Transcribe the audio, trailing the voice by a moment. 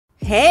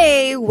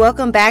Hey,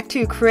 welcome back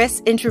to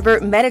Chris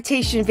Introvert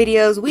meditation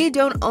videos. We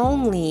don't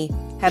only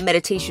have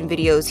meditation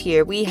videos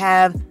here. We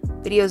have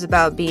videos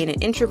about being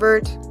an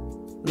introvert,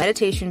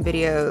 meditation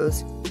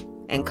videos,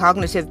 and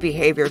cognitive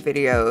behavior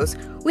videos.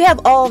 We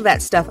have all of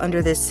that stuff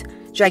under this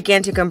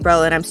gigantic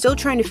umbrella, and I'm still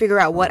trying to figure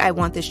out what I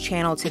want this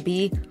channel to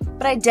be,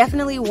 but I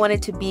definitely want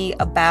it to be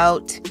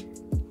about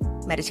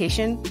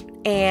meditation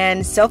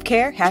and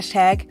self-care,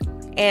 hashtag,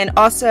 and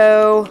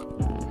also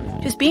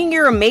just being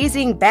your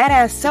amazing,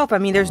 badass self. I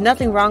mean, there's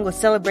nothing wrong with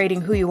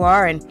celebrating who you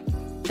are, and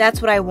that's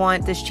what I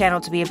want this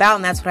channel to be about,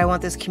 and that's what I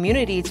want this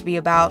community to be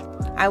about.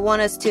 I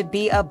want us to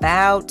be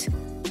about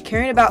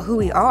caring about who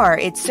we are.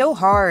 It's so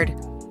hard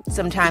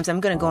sometimes. I'm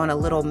going to go on a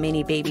little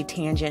mini baby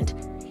tangent.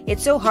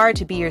 It's so hard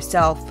to be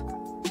yourself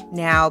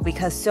now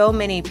because so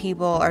many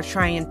people are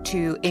trying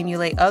to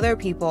emulate other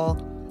people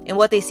and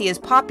what they see as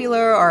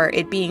popular or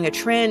it being a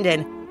trend,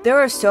 and there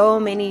are so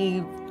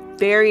many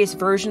various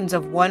versions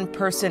of one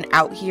person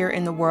out here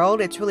in the world.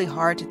 It's really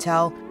hard to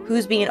tell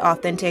who's being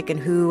authentic and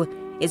who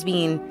is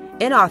being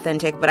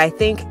inauthentic, but I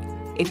think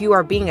if you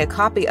are being a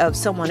copy of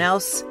someone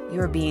else,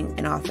 you're being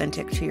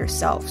inauthentic to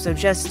yourself. So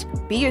just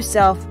be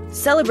yourself,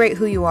 celebrate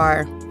who you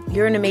are.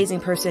 You're an amazing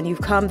person.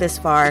 You've come this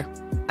far.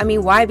 I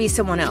mean, why be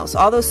someone else?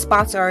 All those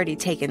spots are already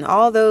taken.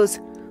 All those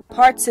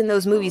parts in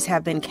those movies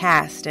have been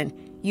cast, and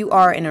you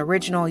are an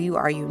original. You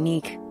are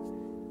unique.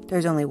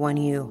 There's only one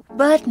you.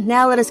 But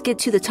now let us get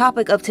to the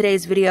topic of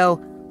today's video,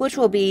 which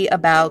will be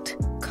about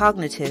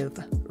cognitive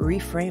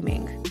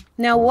reframing.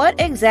 Now, what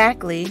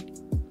exactly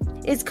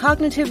is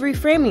cognitive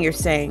reframing, you're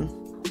saying?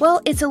 Well,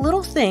 it's a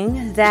little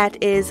thing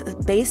that is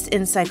based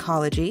in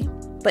psychology,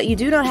 but you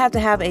do not have to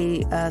have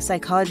a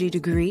psychology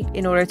degree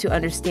in order to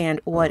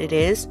understand what it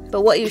is.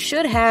 But what you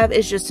should have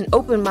is just an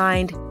open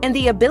mind and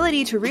the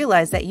ability to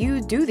realize that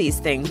you do these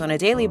things on a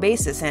daily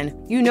basis. And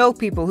you know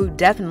people who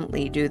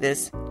definitely do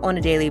this on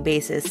a daily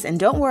basis. And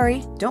don't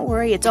worry,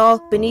 it's all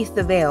beneath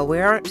the veil. We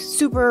aren't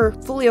super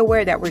fully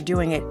aware that we're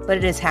doing it, but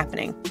it is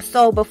happening.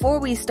 So before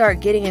we start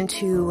getting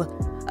into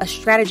a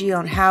strategy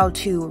on how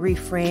to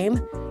reframe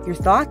your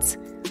thoughts,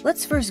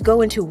 let's first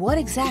go into what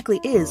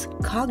exactly is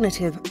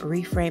cognitive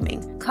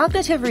reframing.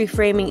 Cognitive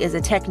reframing is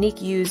a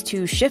technique used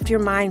to shift your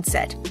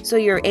mindset so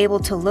you're able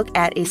to look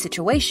at a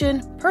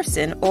situation,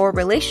 person, or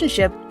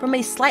relationship from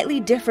a slightly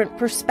different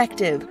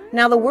perspective.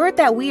 Now, the word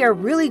that we are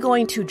really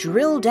going to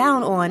drill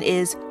down on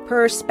is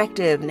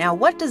perspective. Now,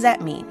 what does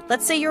that mean?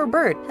 Let's say you're a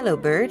bird. Hello,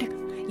 bird.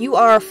 You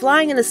are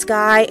flying in the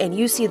sky and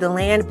you see the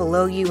land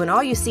below you, and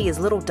all you see is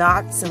little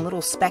dots and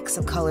little specks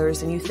of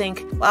colors, and you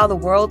think, wow, the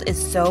world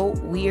is so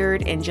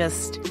weird and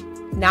just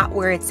not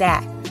where it's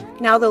at.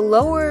 Now, the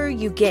lower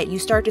you get, you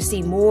start to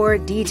see more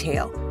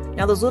detail.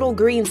 Now, those little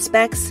green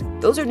specks,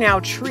 those are now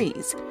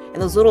trees.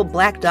 And those little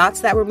black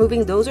dots that were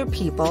moving, those are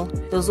people.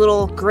 Those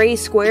little gray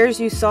squares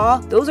you saw,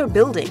 those are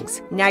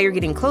buildings. Now you're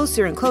getting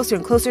closer and closer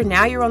and closer.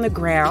 Now you're on the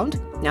ground.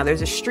 Now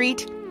there's a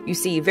street. You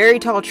see very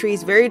tall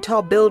trees, very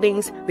tall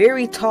buildings,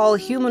 very tall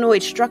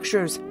humanoid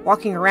structures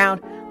walking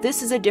around.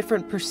 This is a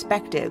different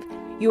perspective.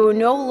 You are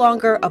no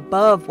longer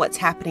above what's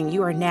happening.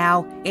 You are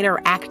now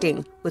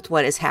interacting with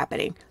what is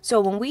happening. So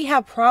when we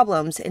have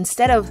problems,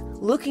 instead of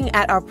looking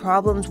at our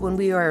problems when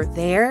we are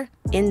there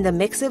in the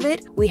mix of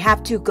it, we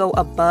have to go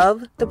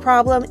above the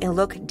problem and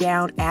look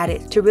down at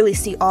it to really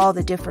see all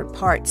the different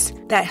parts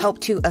that help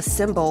to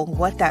assemble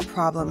what that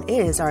problem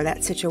is or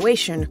that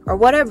situation or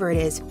whatever it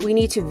is. We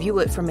need to view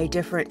it from a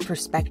different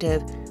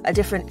perspective, a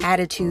different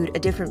attitude, a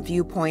different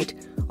viewpoint.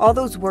 All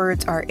those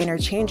words are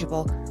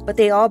interchangeable, but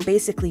they all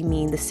basically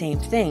mean the same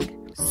thing.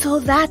 So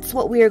that's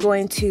what we are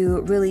going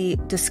to really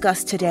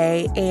discuss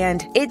today,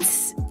 and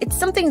it's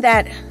something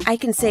that I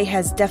can say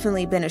has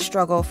definitely been a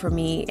struggle for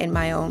me in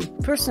my own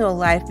personal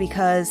life,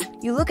 because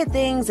you look at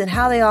things and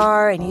how they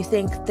are and you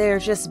think they're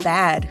just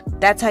bad.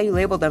 That's how you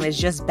label them, is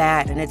just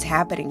bad, and it's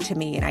happening to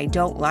me and I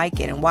don't like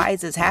it, and why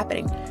is this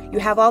happening? You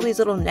have all these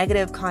little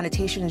negative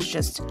connotations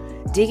just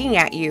digging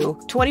at you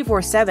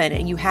 24/7,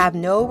 and you have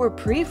no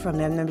reprieve from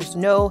them. There's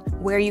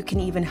nowhere you can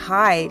even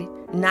hide.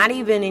 Not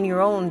even in your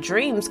own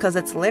dreams, because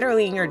it's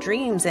literally in your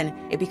dreams and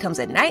it becomes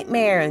a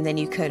nightmare, and then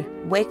you could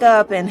wake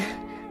up and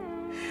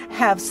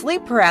have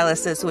sleep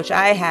paralysis, which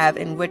I have,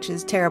 and which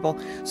is terrible.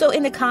 So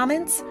in the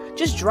comments,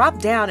 just drop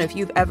down if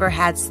you've ever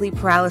had sleep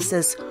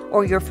paralysis,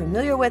 or you're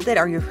familiar with it,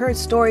 or you've heard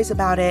stories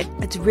about it.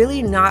 It's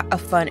really not a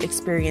fun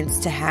experience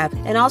to have.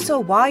 And also,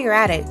 while you're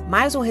at it,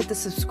 might as well hit the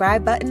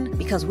subscribe button,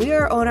 because we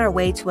are on our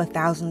way to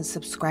 1,000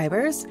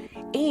 subscribers.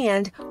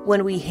 And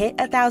when we hit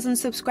 1,000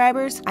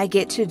 subscribers, I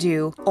get to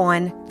do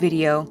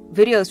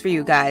videos for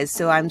you guys.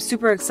 So I'm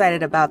super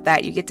excited about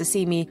that. You get to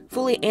see me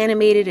fully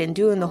animated and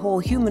doing the whole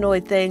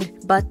humanoid thing.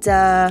 But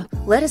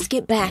let us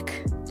get back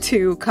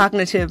to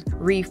cognitive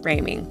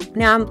reframing.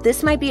 Now,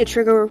 this might be a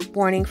trigger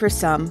warning for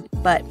some,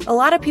 but a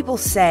lot of people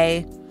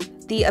say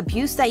the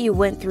abuse that you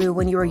went through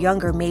when you were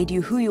younger made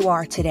you who you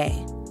are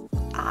today.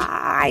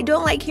 I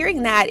don't like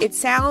hearing that. It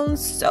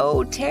sounds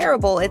so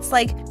terrible. It's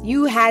like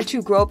you had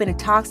to grow up in a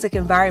toxic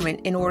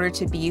environment in order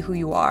to be who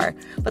you are.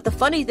 But the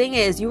funny thing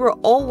is, you were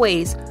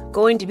always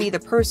going to be the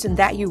person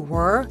that you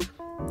were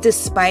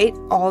despite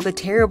all the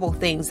terrible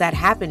things that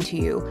happen to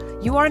you.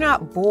 You are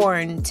not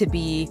born to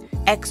be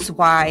X,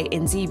 Y,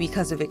 and Z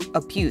because of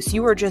abuse.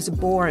 You were just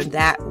born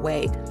that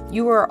way.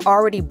 You were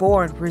already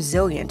born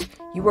resilient.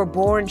 You were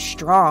born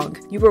strong.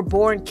 You were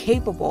born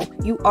capable.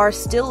 You are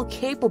still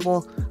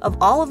capable of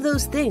all of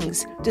those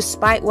things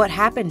despite what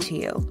happened to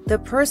you. The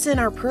person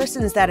or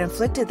persons that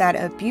inflicted that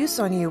abuse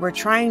on you were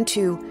trying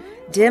to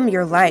dim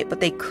your light, but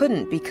they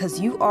couldn't,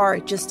 because you are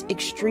just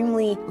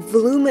extremely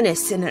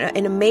voluminous and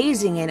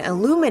amazing and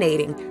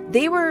illuminating.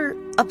 They were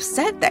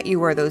upset that you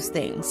were those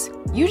things.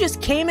 You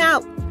just came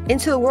out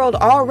into the world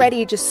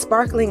already just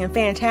sparkling and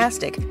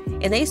fantastic,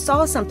 and they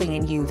saw something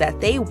in you that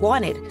they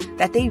wanted,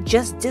 that they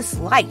just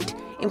disliked,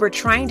 and were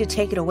trying to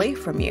take it away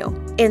from you.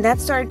 And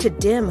that started to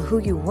dim who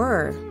you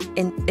were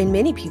in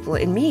many people,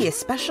 in me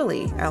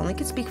especially. I only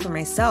can speak for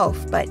myself,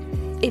 but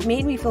it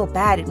made me feel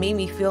bad. It made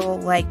me feel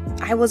like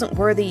I wasn't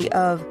worthy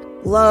of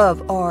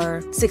love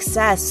or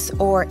success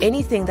or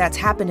anything that's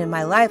happened in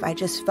my life. I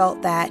just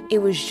felt that it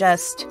was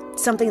just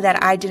something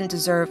that I didn't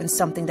deserve and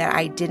something that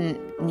I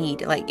didn't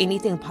need. Like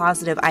anything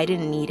positive, I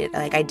didn't need it.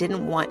 Like I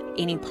didn't want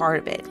any part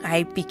of it.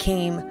 I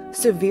became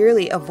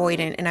severely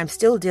avoidant, and I'm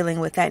still dealing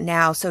with that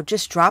now. So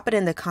just drop it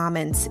in the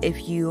comments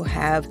if you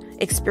have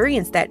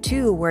experienced that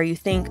too, where you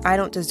think I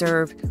don't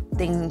deserve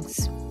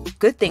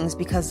good things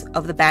because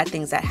of the bad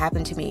things that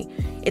happened to me.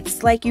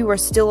 It's like you are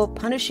still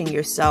punishing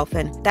yourself,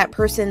 and that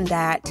person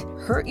that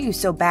hurt you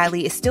so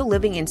badly is still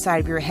living inside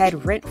of your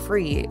head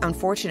rent-free,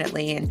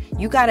 unfortunately, and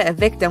you gotta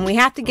evict them. We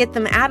have to get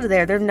them out of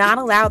there. They're not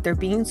allowed. They're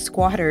being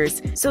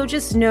squatters. So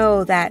just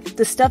know that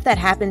the stuff that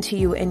happened to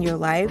you in your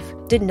life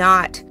did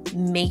not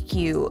make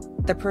you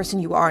the person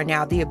you are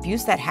now. The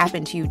abuse that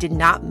happened to you did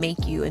not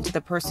make you into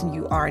the person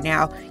you are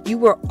now. You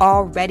were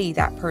already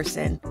that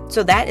person.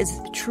 So that is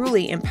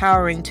truly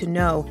empowering to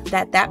know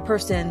that that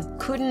person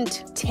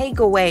couldn't take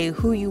away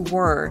who you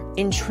were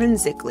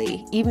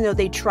intrinsically, even though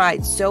they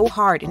tried so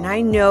hard. And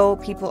I know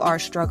people are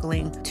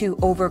struggling to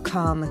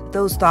overcome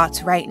those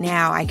thoughts right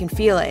now. I can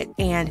feel it.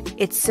 And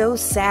it's so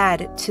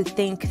sad to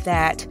think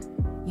that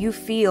you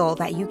feel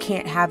that you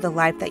can't have the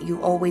life that you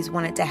always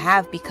wanted to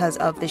have because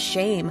of the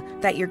shame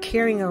that you're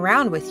carrying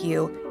around with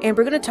you. And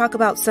we're going to talk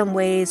about some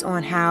ways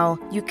on how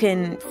you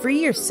can free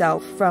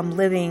yourself from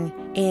living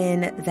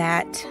in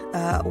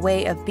that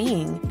way of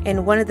being.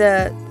 And one of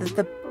the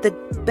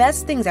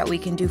best things that we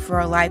can do for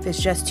our life is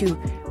just to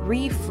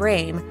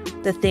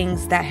reframe the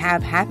things that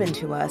have happened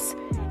to us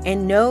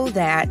and know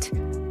that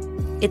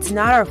it's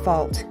not our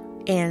fault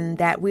and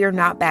that we are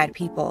not bad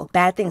people.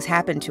 Bad things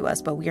happen to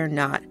us, but we are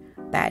not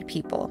bad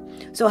people.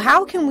 So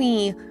how can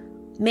we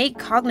make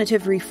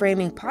cognitive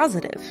reframing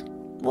positive?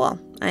 Well,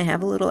 I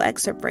have a little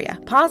excerpt for you.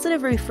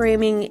 Positive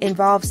reframing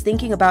involves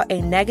thinking about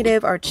a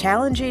negative or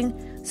challenging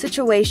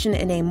situation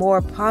in a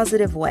more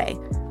positive way.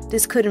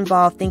 This could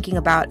involve thinking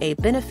about a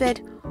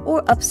benefit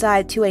or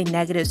upside to a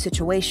negative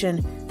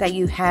situation that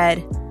you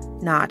had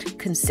not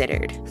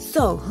considered.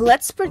 So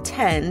let's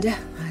pretend,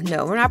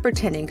 no, we're not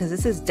pretending because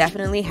this has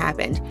definitely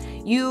happened.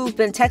 You've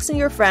been texting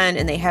your friend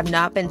and they have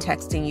not been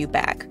texting you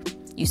back.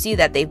 You see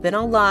that they've been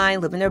online,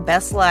 living their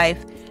best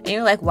life, and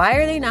you're like, why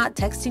are they not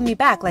texting me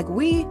back? Like,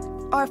 we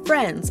are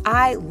friends.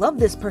 I love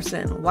this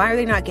person. Why are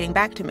they not getting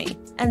back to me?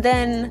 And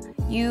then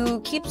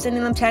you keep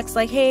sending them texts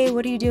like, hey,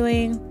 what are you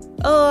doing?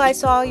 Oh, I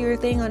saw your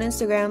thing on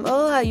Instagram.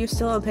 Oh, you're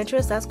still on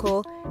Pinterest? That's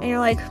cool. And you're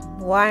like,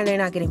 why are they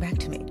not getting back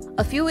to me?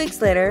 A few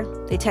weeks later,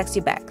 they text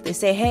you back. They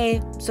say,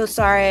 hey, so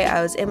sorry,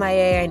 I was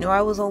MIA. I know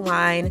I was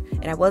online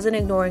and I wasn't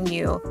ignoring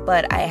you,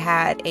 but I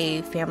had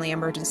a family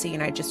emergency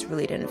and I just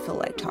really didn't feel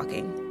like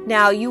talking.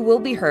 Now, you will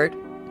be hurt,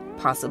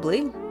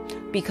 possibly,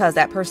 because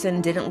that person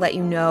didn't let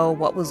you know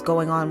what was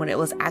going on when it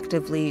was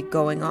actively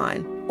going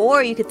on.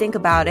 Or you could think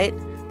about it,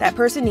 that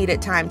person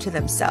needed time to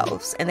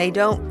themselves and they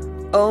don't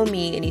owe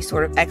me any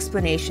sort of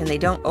explanation. They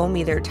don't owe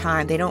me their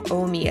time. They don't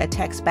owe me a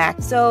text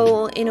back.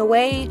 So in a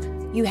way,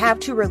 you have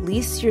to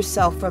release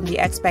yourself from the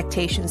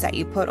expectations that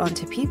you put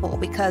onto people,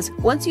 because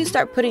once you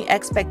start putting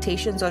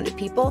expectations onto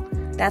people,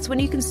 that's when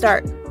you can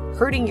start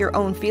hurting your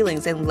own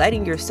feelings and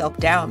letting yourself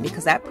down,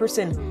 because that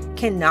person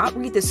cannot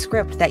read the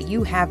script that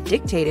you have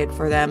dictated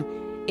for them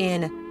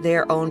in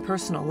their own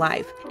personal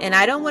life. And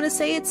I don't want to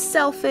say it's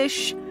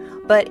selfish,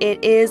 but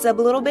it is a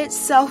little bit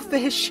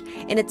selfish,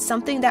 and it's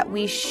something that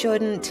we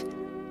shouldn't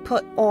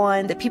put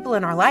on the people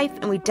in our life,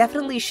 and we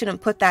definitely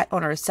shouldn't put that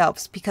on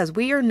ourselves, because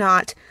we are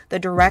not the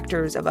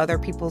directors of other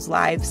people's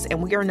lives,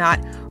 and we are not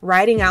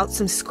writing out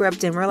some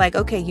script and we're like,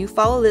 okay, you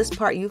follow this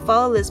part, you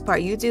follow this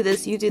part, you do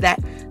this, you do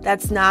that.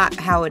 That's not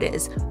how it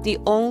is. The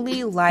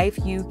only life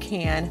you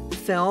can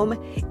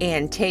film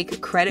and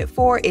take credit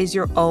for is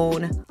your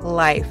own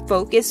life.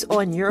 Focus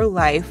on your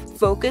life,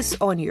 focus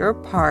on your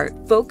part,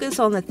 focus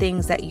on the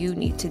things that you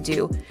need to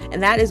do,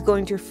 and that is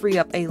going to free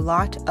up a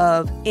lot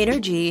of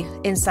energy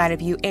inside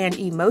of you and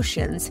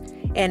emotions.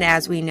 And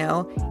as we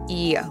know,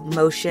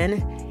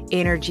 emotion,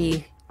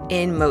 energy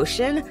in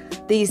motion,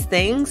 these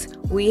things,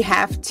 we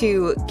have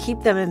to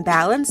keep them in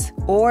balance,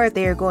 or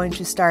they're going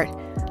to start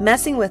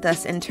messing with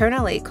us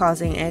internally,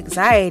 causing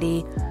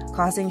anxiety,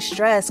 causing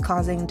stress,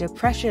 causing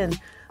depression,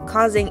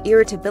 causing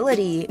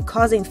irritability,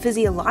 causing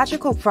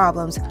physiological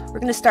problems. We're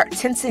going to start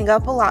tensing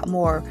up a lot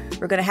more.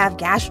 We're going to have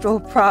gastro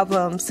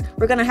problems.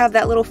 We're going to have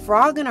that little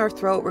frog in our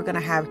throat. We're going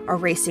to have a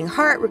racing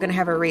heart. We're going to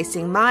have a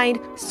racing mind,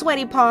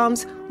 sweaty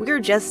palms. We're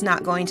just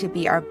not going to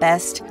be our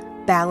best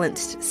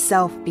balanced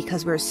self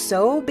because we're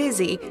so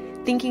busy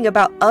thinking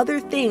about other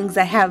things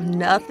that have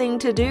nothing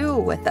to do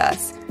with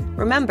us.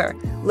 Remember,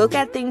 look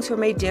at things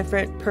from a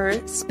different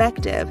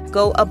perspective.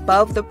 Go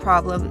above the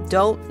problem.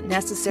 Don't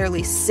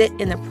necessarily sit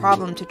in the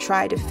problem to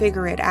try to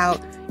figure it out.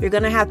 You're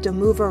going to have to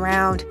move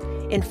around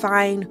and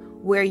find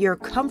where you're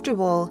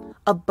comfortable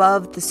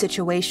above the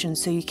situation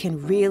so you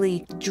can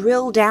really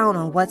drill down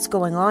on what's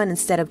going on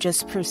instead of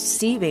just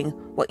perceiving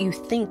what you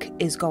think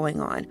is going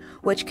on,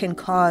 which can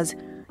cause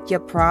your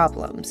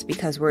problems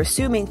because we're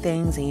assuming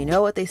things, and you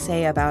know what they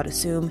say about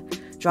assume.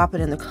 Drop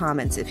it in the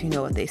comments if you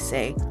know what they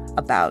say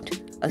about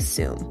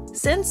assume.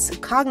 Since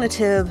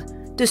cognitive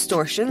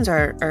distortions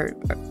or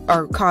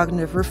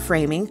cognitive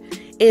reframing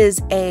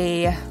is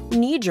a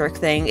knee-jerk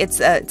thing, it's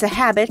a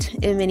habit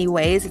in many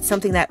ways. It's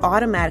something that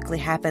automatically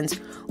happens.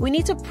 We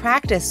need to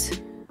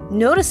practice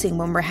noticing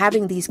when we're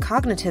having these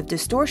cognitive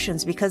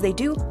distortions because they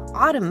do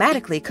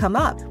automatically come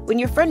up. When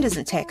your friend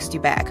doesn't text you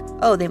back,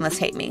 oh, they must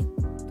hate me.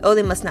 Oh,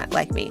 they must not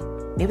like me.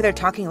 Maybe they're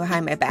talking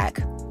behind my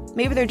back.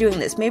 Maybe they're doing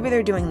this. Maybe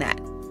they're doing that.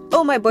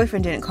 Oh, my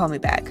boyfriend didn't call me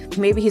back.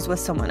 Maybe he's with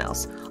someone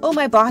else. Oh,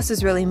 my boss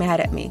is really mad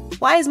at me.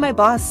 Why is my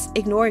boss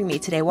ignoring me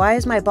today? Why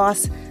is my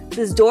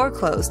boss's door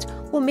closed?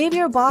 Well, maybe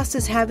your boss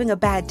is having a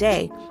bad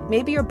day.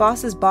 Maybe your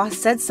boss's boss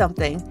said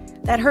something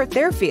that hurt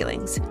their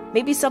feelings.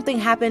 Maybe something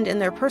happened in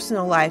their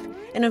personal life,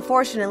 and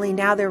unfortunately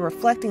now they're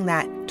reflecting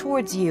that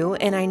towards you,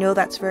 and I know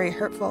that's very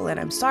hurtful, and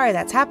I'm sorry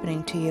that's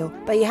happening to you,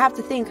 but you have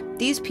to think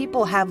these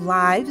people have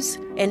lives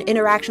and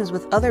interactions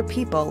with other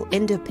people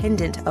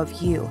independent of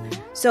you.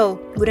 So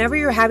whenever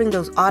you're having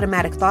those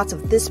automatic thoughts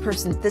of this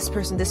person, this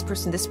person, this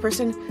person, this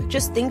person,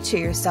 just think to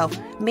yourself,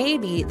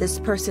 maybe this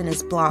person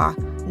is blah.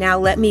 Now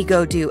let me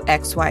go do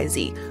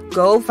XYZ.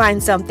 Go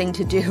find something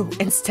to do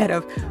instead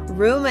of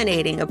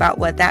ruminating about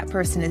what that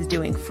person is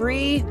doing.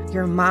 Free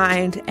your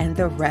mind and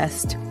the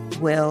rest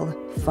will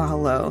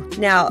follow.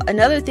 Now,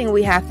 another thing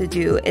we have to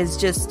do is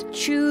just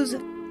choose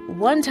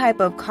one type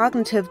of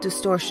cognitive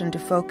distortion to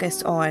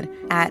focus on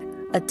at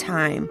a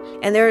time.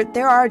 And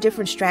there are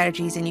different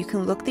strategies, and you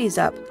can look these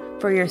up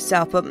for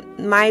yourself. But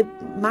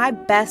my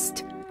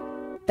best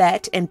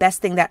bet and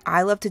best thing that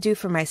I love to do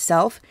for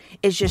myself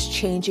is just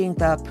changing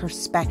the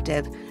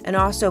perspective and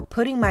also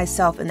putting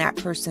myself in that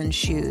person's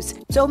shoes.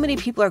 So many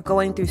people are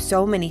going through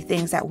so many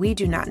things that we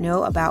do not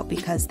know about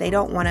because they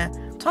don't want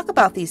to talk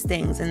about these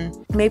things,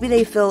 and maybe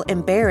they feel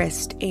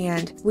embarrassed,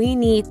 and we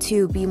need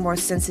to be more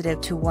sensitive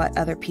to what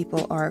other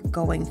people are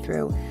going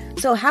through.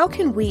 So how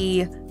can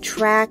we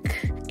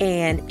track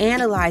and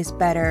analyze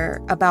better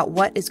about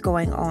what is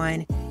going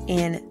on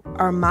in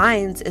our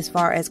minds as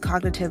far as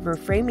cognitive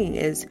reframing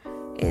is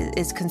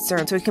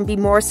concerned, so we can be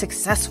more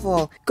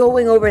successful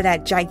going over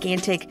that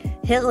gigantic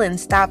hill and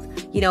stop,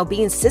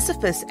 being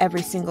Sisyphus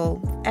every single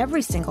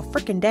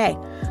freaking day.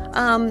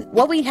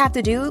 What we have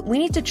to do, we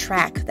need to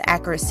track the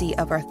accuracy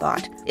of our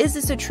thought. Is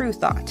this a true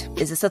thought?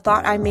 Is this a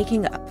thought I'm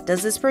making up?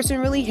 Does this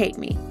person really hate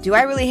me? Do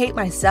I really hate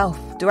myself?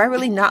 Do I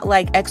really not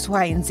like X,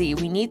 Y, and Z?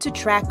 We need to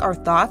track our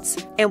thoughts,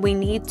 and we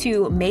need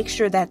to make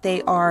sure that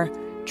they are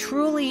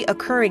truly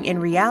occurring in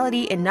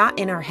reality and not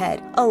in our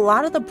head. A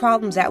lot of the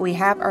problems that we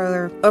have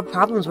are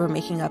problems we're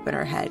making up in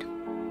our head.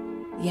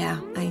 Yeah,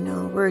 I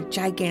know, we're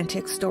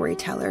gigantic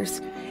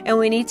storytellers, and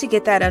we need to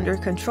get that under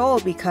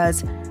control,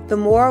 because the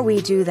more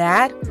we do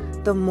that,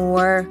 the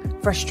more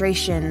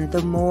frustration,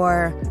 the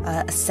more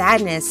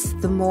sadness,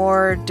 the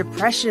more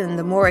depression,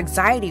 the more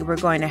anxiety we're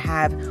going to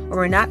have when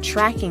we're not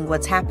tracking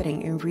what's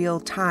happening in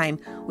real time.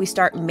 We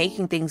start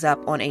making things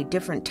up on a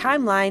different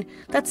timeline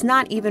that's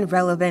not even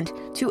relevant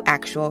to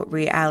actual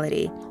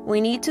reality. We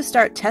need to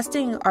start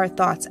testing our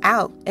thoughts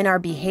out and our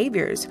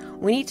behaviors.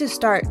 We need to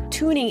start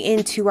tuning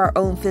into our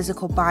own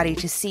physical body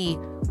to see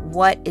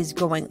what is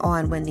going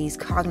on when these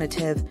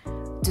cognitive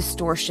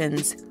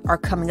distortions are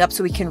coming up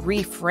so we can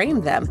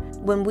reframe them.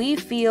 When we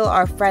feel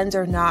our friends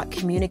are not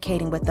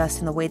communicating with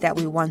us in the way that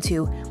we want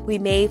to, we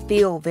may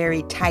feel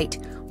very tight.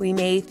 We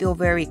may feel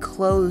very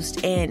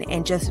closed in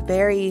and just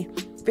very,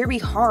 very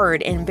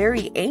hard and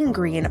very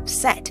angry and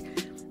upset.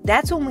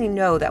 That's when we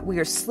know that we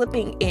are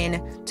slipping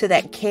into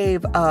that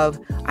cave of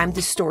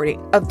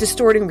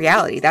distorting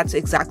reality. That's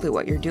exactly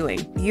what you're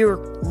doing. You're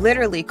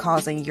literally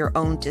causing your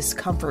own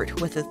discomfort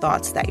with the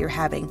thoughts that you're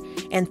having.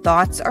 And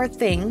thoughts are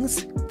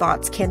things.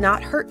 Thoughts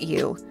cannot hurt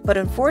you. But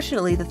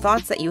unfortunately, the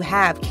thoughts that you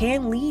have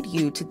can lead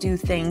you to do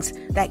things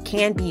that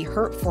can be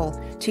hurtful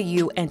to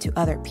you and to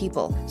other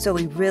people. So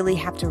we really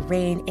have to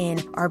rein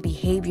in our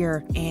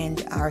behavior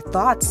and our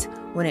thoughts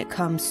when it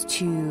comes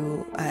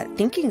to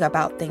thinking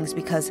about things,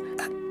 because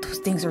those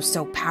things are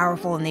so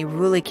powerful and they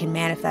really can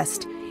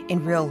manifest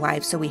in real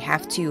life. So we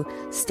have to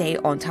stay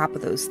on top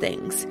of those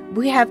things.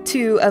 We have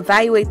to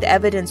evaluate the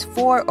evidence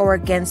for or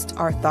against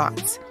our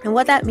thoughts. And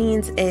what that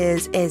means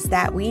is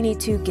that we need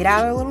to get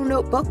out our little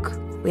notebook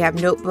We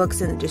have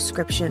notebooks in the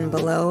description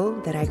below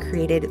that I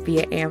created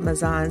via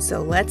Amazon.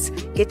 So let's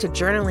get to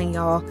journaling,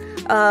 y'all.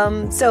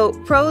 So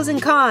pros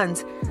and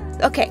cons.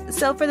 Okay,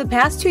 so for the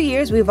past 2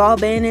 years, we've all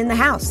been in the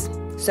house.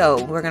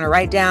 So we're going to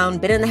write down,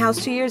 been in the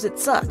house 2 years, it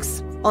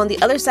sucks. On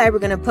the other side, we're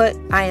going to put,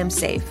 I am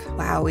safe.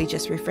 Wow, we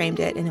just reframed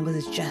it and it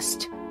was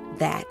just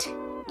that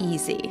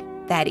easy.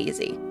 That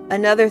easy.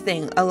 Another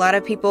thing, a lot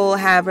of people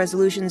have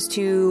resolutions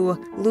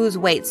to lose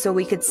weight. So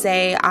we could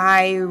say,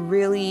 I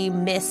really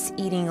miss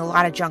eating a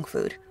lot of junk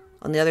food.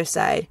 On the other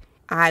side,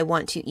 I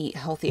want to eat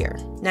healthier.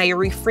 Now you're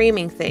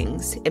reframing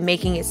things and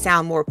making it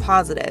sound more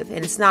positive.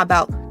 And it's not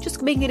about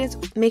just making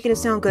it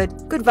sound good.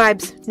 Good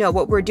vibes. No,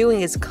 what we're doing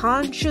is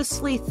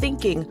consciously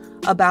thinking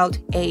about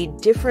a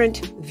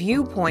different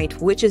viewpoint,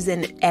 which is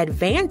an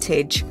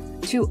advantage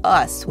to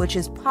us, which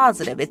is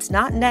positive. It's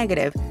not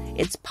negative.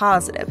 It's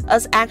positive.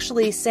 Us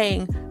actually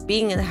saying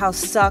being in the house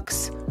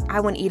sucks. I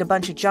want to eat a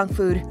bunch of junk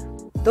food.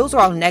 Those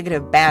are all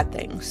negative, bad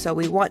things. So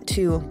we want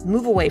to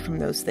move away from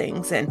those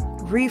things and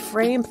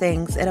reframe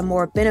things in a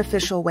more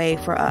beneficial way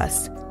for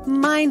us.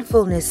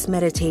 Mindfulness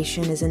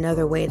meditation is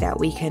another way that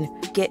we can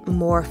get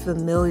more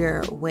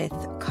familiar with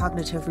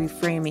cognitive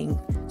reframing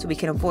so we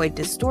can avoid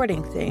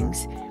distorting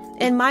things.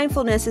 And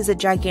mindfulness is a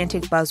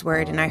gigantic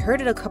buzzword, and I heard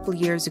it a couple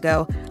years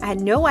ago. I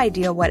had no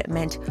idea what it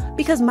meant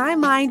because my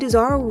mind is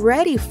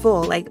already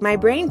full. Like, my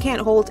brain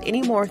can't hold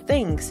any more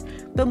things.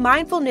 But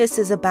mindfulness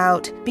is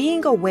about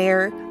being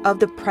aware of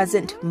the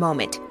present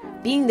moment,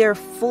 being there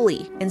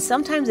fully. And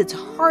sometimes it's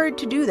hard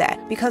to do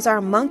that because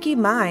our monkey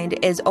mind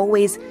is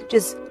always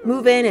just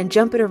moving and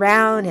jumping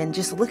around and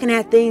just looking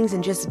at things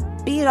and just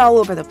being all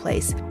over the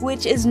place,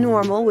 which is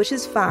normal, which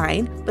is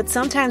fine. But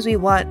sometimes we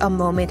want a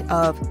moment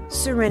of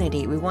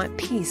serenity. We want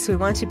peace. We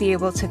want to be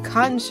able to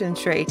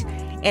concentrate.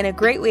 And a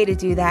great way to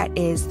do that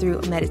is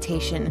through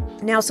meditation.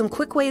 Now, some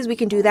quick ways we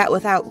can do that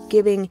without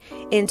giving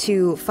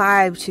into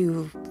 5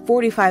 to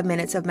 45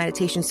 minutes of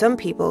meditation. Some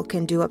people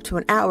can do up to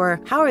an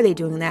hour. How are they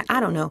doing that? I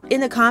don't know.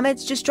 In the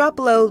comments, just drop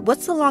below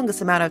what's the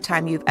longest amount of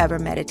time you've ever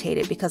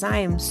meditated, because I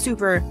am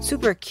super,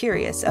 super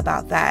curious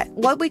about that.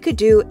 What we could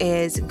do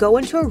is go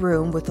into a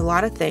room with a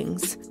lot of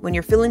things. When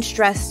you're feeling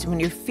stressed, when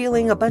you're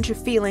feeling a bunch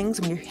of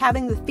feelings, when you're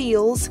having the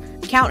feels,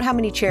 count how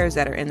many chairs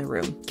that are in the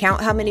room.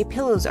 Count how many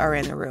pillows are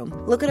in the room.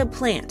 Look at a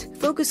plant.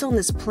 Focus on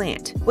this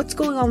plant. What's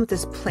going on with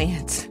this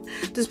plant?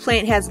 This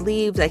plant has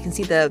leaves. I can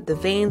see the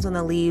veins on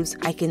the leaves.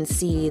 I can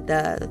see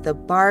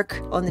the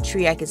bark on the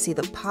tree. I can see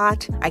the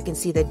pot. I can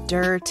see the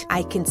dirt.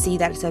 I can see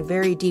that it's a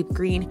very deep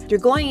green. You're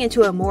going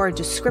into a more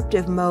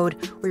descriptive mode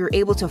where you're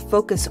able to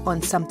focus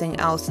on something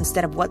else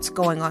instead of what's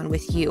going on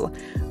with you.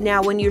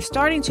 Now, when you're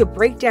starting to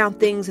break down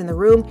things in the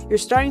room, you're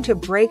starting to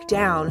break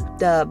down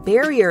the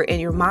barrier in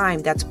your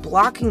mind that's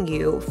blocking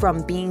you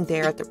from being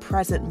there at the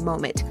present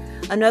moment.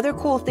 Another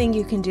cool thing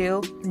you can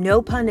do,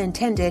 no pun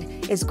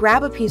intended, is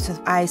grab a piece of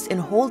ice and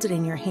hold it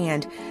in your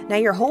hand. Now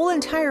your whole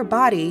entire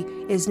body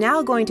is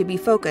now going to be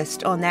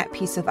focused on that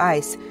piece of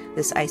ice.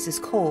 This ice is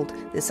cold.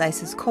 This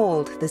ice is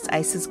cold. This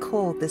ice is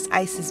cold. This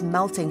ice is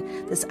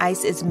melting. This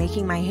ice is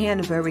making my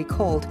hand very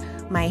cold.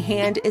 My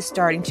hand is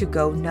starting to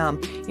go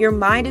numb. Your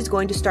mind is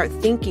going to start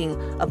thinking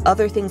of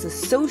other things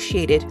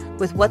associated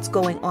with what's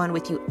going on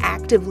with you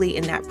actively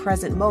in that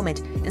present moment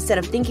instead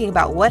of thinking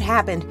about what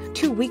happened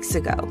 2 weeks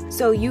ago.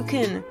 So you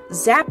can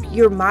zap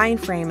your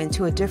mind frame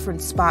into a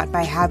different spot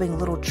by having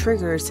little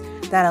triggers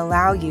that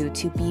allow you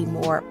to be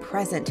more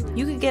present.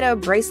 You could get a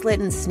bracelet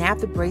and snap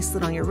the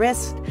bracelet on your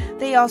wrist.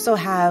 They also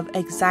have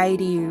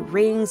anxiety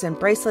rings and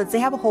bracelets. They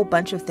have a whole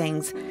bunch of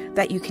things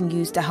that you can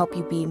use to help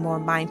you be more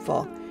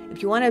mindful.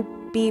 If you want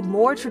to be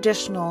more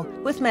traditional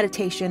with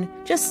meditation,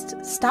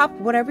 just stop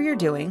whatever you're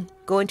doing,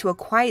 go into a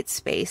quiet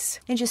space,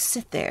 and just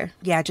sit there.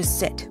 Yeah, just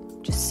sit.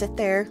 Just sit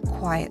there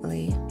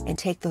quietly and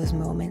take those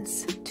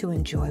moments to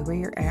enjoy where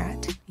you're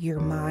at. Your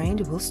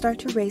mind will start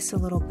to race a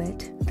little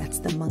bit. That's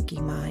the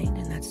monkey mind,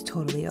 and that's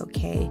totally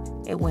okay.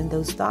 And when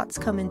those thoughts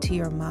come into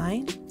your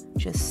mind,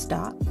 just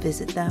stop,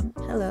 visit them.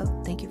 Hello,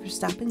 thank you for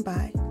stopping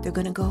by. They're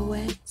gonna go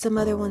away. Some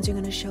other ones are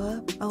gonna show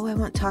up. Oh, I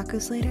want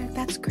tacos later.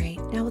 That's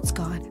great. Now it's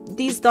gone.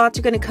 These thoughts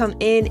are gonna come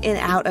in and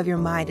out of your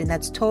mind, and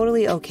that's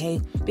totally okay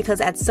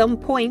because at some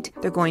point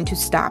they're going to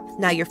stop.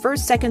 Now, your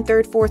first, second,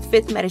 third, fourth,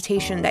 fifth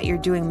meditation that you're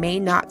doing may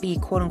not be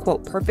quote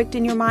unquote perfect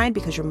in your mind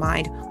because your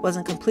mind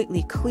wasn't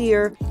completely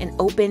clear and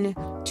open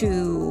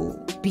to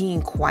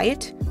being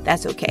quiet.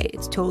 That's okay.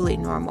 It's totally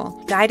normal.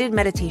 Guided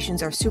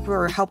meditations are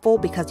super helpful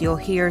because you'll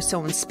hear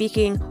someone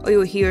speaking or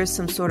you'll hear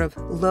some sort of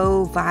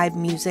low vibe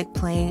music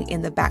playing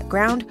in the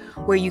background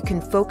where you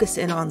can focus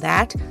in on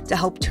that to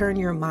help turn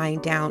your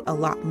mind down a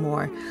lot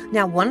more.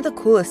 Now, one of the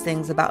coolest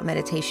things about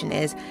meditation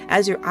is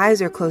as your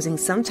eyes are closing,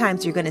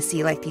 sometimes you're going to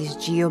see like these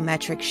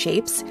geometric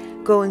shapes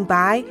going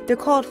by. They're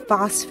called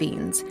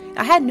phosphenes.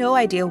 I had no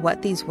idea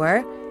what these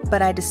were,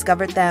 but I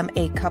discovered them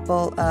a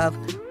couple of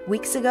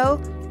weeks ago.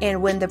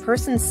 And when the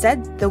person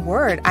said the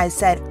word, I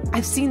said,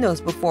 I've seen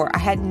those before. I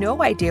had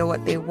no idea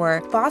what they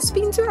were.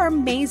 Phosphenes are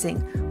amazing.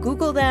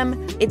 Google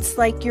them. It's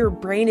like your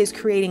brain is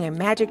creating a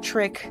magic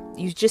trick.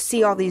 You just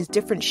see all these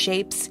different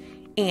shapes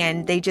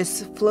and they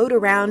just float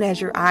around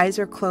as your eyes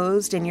are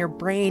closed, and your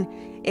brain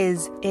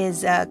is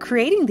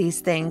creating these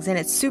things, and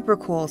it's super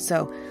cool.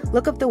 So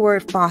look up the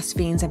word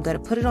phosphenes. I'm going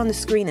to put it on the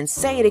screen and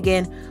say it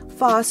again.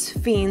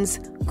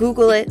 Phosphenes.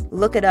 Google it,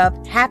 look it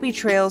up. Happy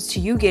trails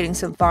to you getting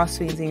some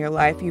phosphenes in your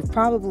life. You've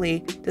probably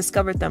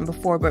discovered them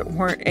before, but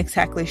weren't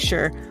exactly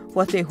sure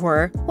what they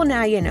were. Well,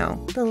 now you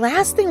know. The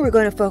last thing we're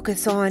going to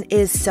focus on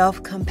is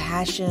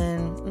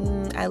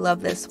self-compassion. I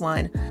love this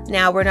one.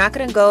 Now, we're not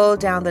going to go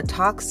down the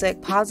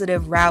toxic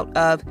positive route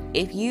of,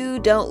 if you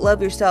don't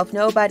love yourself,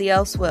 nobody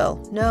else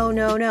will. No.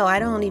 I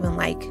don't even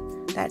like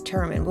that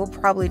term, and we'll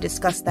probably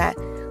discuss that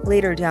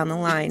later down the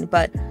line.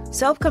 But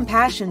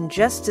self-compassion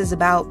just is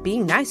about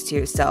being nice to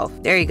yourself.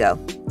 There you go.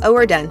 Oh,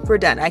 we're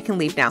done. I can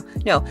leave now.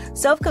 No,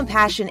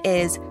 self-compassion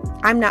is,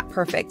 I'm not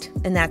perfect,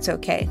 and that's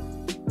okay.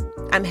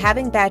 I'm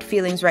having bad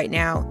feelings right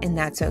now, and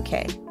that's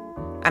okay.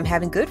 I'm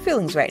having good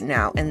feelings right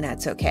now, and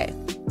that's okay.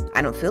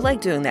 I don't feel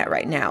like doing that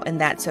right now, and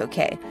that's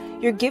okay.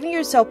 You're giving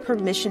yourself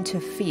permission to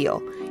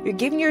feel. You're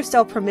giving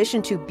yourself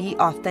permission to be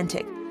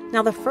authentic.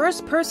 Now, the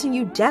first person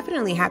you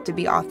definitely have to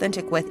be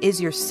authentic with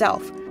is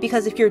yourself.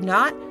 Because if you're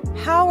not,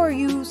 how are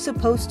you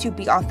supposed to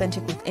be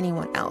authentic with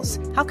anyone else?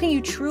 How can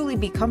you truly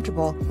be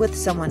comfortable with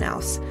someone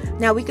else?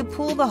 Now, we could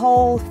pull the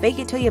whole fake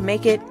it till you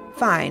make it.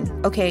 Fine.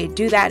 Okay,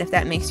 do that if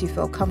that makes you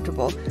feel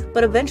comfortable.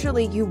 But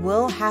eventually you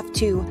will have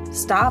to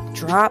stop,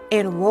 drop,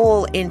 and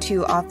roll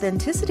into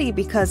authenticity,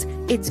 because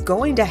it's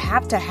going to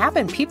have to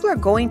happen. People are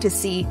going to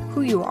see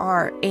who you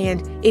are.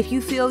 And if you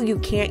feel you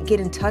can't get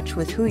in touch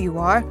with who you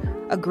are,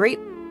 a great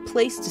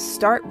place to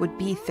start would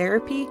be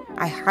therapy.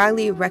 I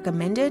highly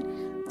recommend it.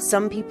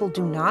 Some people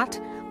do not,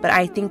 but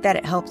I think that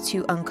it helps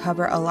to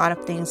uncover a lot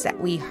of things that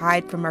we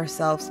hide from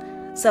ourselves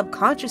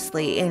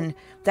subconsciously, and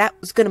that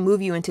was going to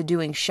move you into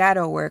doing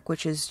shadow work,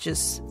 which is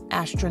just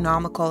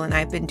astronomical. And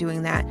I've been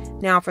doing that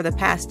now for the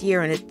past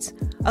year, and it's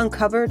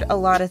uncovered a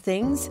lot of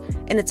things,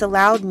 and it's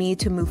allowed me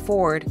to move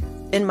forward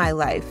in my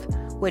life,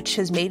 which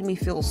has made me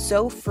feel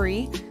so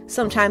free.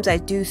 Sometimes I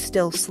do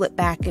still slip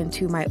back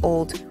into my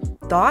old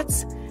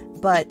thoughts,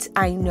 but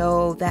I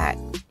know that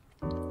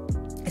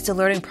it's a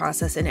learning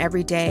process, and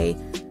every day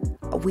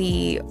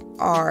we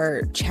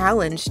are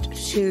challenged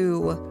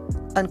to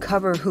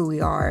uncover who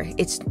we are.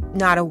 It's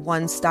not a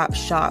one-stop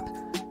shop.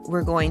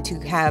 We're going to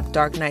have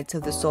dark nights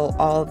of the soul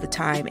all of the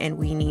time, and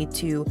we need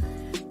to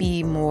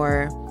be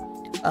more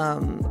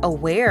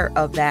aware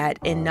of that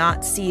and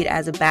not see it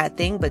as a bad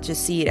thing, but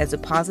just see it as a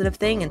positive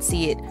thing, and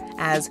see it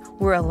as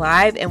we're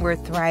alive and we're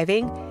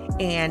thriving,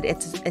 and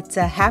it's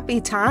a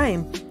happy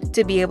time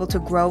to be able to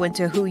grow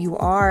into who you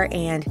are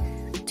and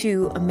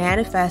to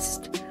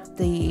manifest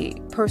the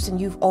person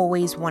you've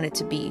always wanted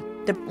to be.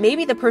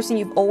 Maybe the person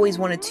you've always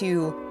wanted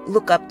to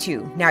look up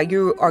to. Now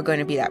you are going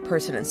to be that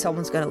person, and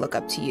someone's going to look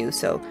up to you.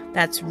 So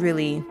that's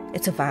really,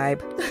 it's a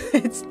vibe.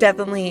 It's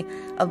definitely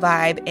a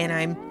vibe, and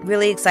I'm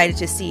really excited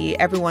to see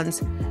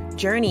everyone's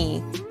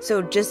journey.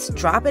 So just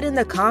drop it in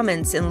the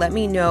comments and let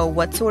me know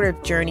what sort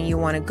of journey you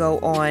want to go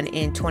on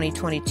in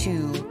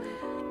 2022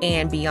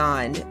 and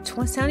beyond.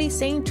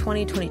 Saying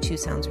 2022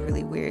 sounds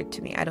really weird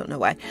to me. I don't know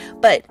why.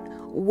 But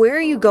where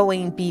are you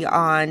going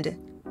beyond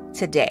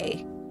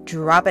today?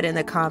 Drop it in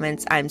the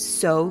comments. I'm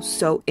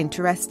so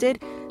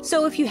interested.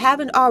 So if you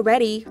haven't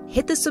already,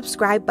 hit the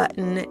subscribe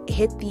button,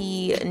 hit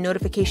the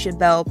notification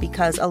bell,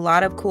 because a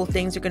lot of cool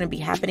things are going to be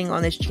happening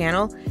on this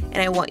channel, and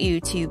I want you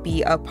to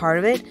be a part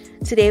of it.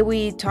 Today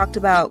we talked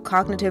about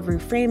cognitive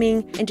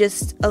reframing and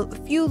just a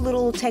few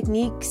little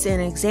techniques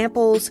and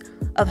examples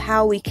of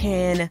how we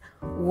can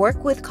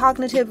work with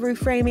cognitive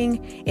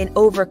reframing and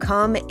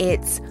overcome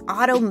its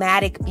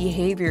automatic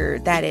behavior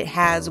that it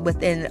has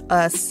within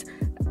us.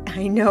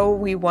 I know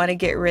we want to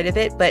get rid of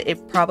it, but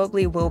it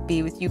probably will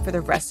be with you for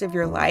the rest of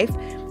your life.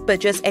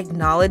 But just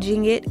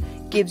acknowledging it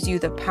gives you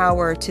the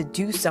power to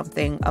do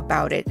something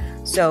about it.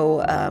 So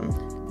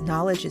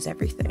knowledge is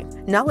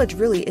everything. Knowledge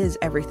really is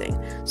everything.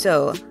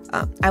 So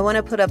I want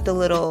to put up the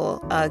little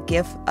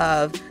GIF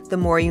of the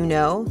more you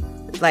know.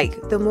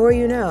 Like, the more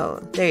you know.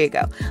 There you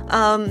go.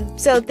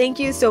 So thank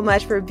you so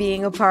much for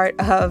being a part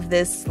of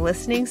this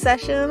listening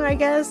session, I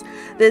guess.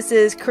 This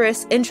is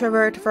Chris,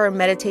 Introvert, for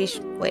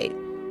meditation. Wait.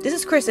 This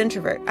is Chris,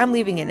 Introvert. I'm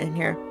leaving it in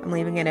here. I'm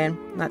leaving it in.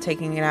 I'm not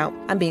taking it out.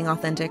 I'm being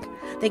authentic.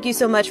 Thank you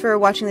so much for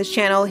watching this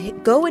channel.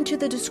 Go into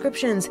the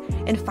descriptions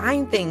and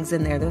find things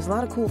in there. There's a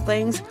lot of cool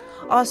things.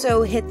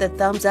 Also, hit the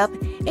thumbs up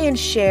and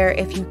share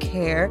if you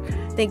care.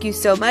 Thank you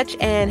so much,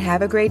 and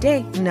have a great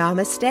day.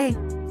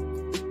 Namaste.